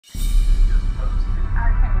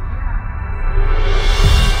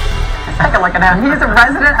Take a look at him. He's a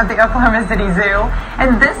resident of the Oklahoma City Zoo,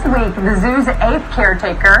 and this week the zoo's 8th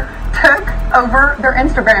caretaker took over their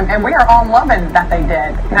Instagram, and we are all loving that they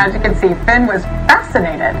did. And as you can see, Finn was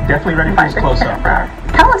fascinated. Definitely ready for his close-up.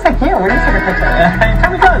 Kind of looks like you when you took a picture. It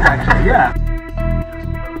kind of does, actually, yeah.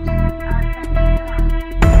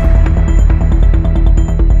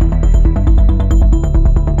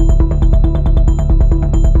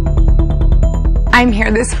 I'm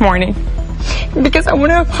here this morning because I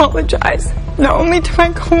want to apologize not only to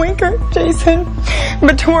my coworker, Jason,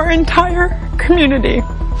 but to our entire community.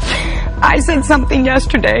 I said something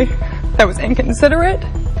yesterday that was inconsiderate,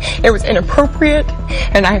 it was inappropriate,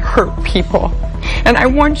 and I hurt people. And I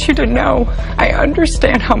want you to know I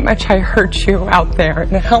understand how much I hurt you out there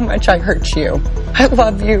and how much I hurt you. I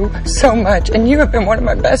love you so much, and you have been one of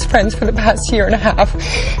my best friends for the past year and a half,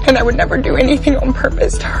 and I would never do anything on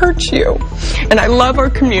purpose to hurt you. And I love our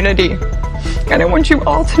community, and I want you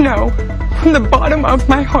all to know from the bottom of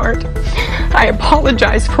my heart, I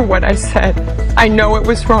apologize for what I said. I know it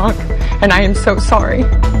was wrong, and I am so sorry.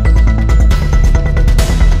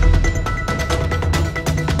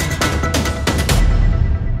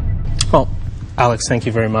 Well, Alex, thank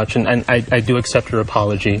you very much, and I do accept your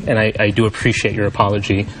apology, and I do appreciate your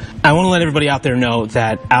apology. I want to let everybody out there know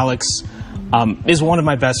that Alex is one of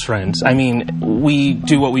my best friends. I mean, we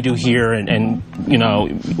do what we do here, and you know,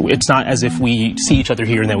 it's not as if we see each other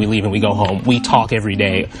here and then we leave and we go home. We talk every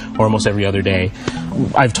day, or almost every other day.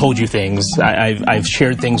 I've told you things. I've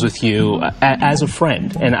shared things with you as a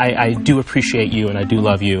friend, and I do appreciate you, and I do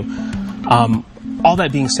love you. All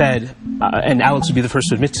that being said, and Alex would be the first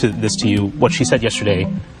to admit to this to you, what she said yesterday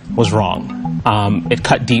was wrong. It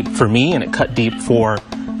cut deep for me, and it cut deep for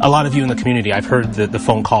a lot of you in the community. I've heard the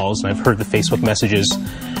phone calls, and I've heard the Facebook messages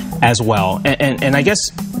as well. And I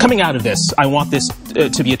guess coming out of this, I want this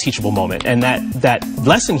to be a teachable moment. And that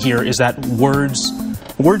lesson here is that words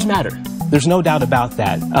matter. There's no doubt about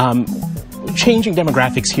that. Changing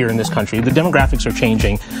demographics here in this country, the demographics are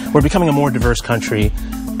changing. We're becoming a more diverse country.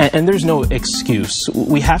 And there's no excuse.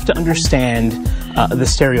 We have to understand the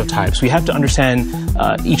stereotypes. We have to understand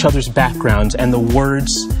each other's backgrounds and the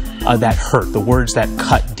words that hurt, the words that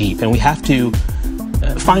cut deep. And we have to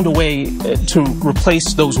find a way to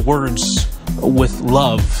replace those words with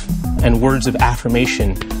love and words of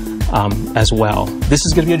affirmation as well. This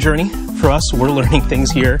is going to be a journey for us. We're learning things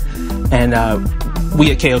here. And we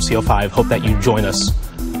at KOCO5 hope that you join us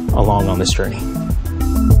along on this journey.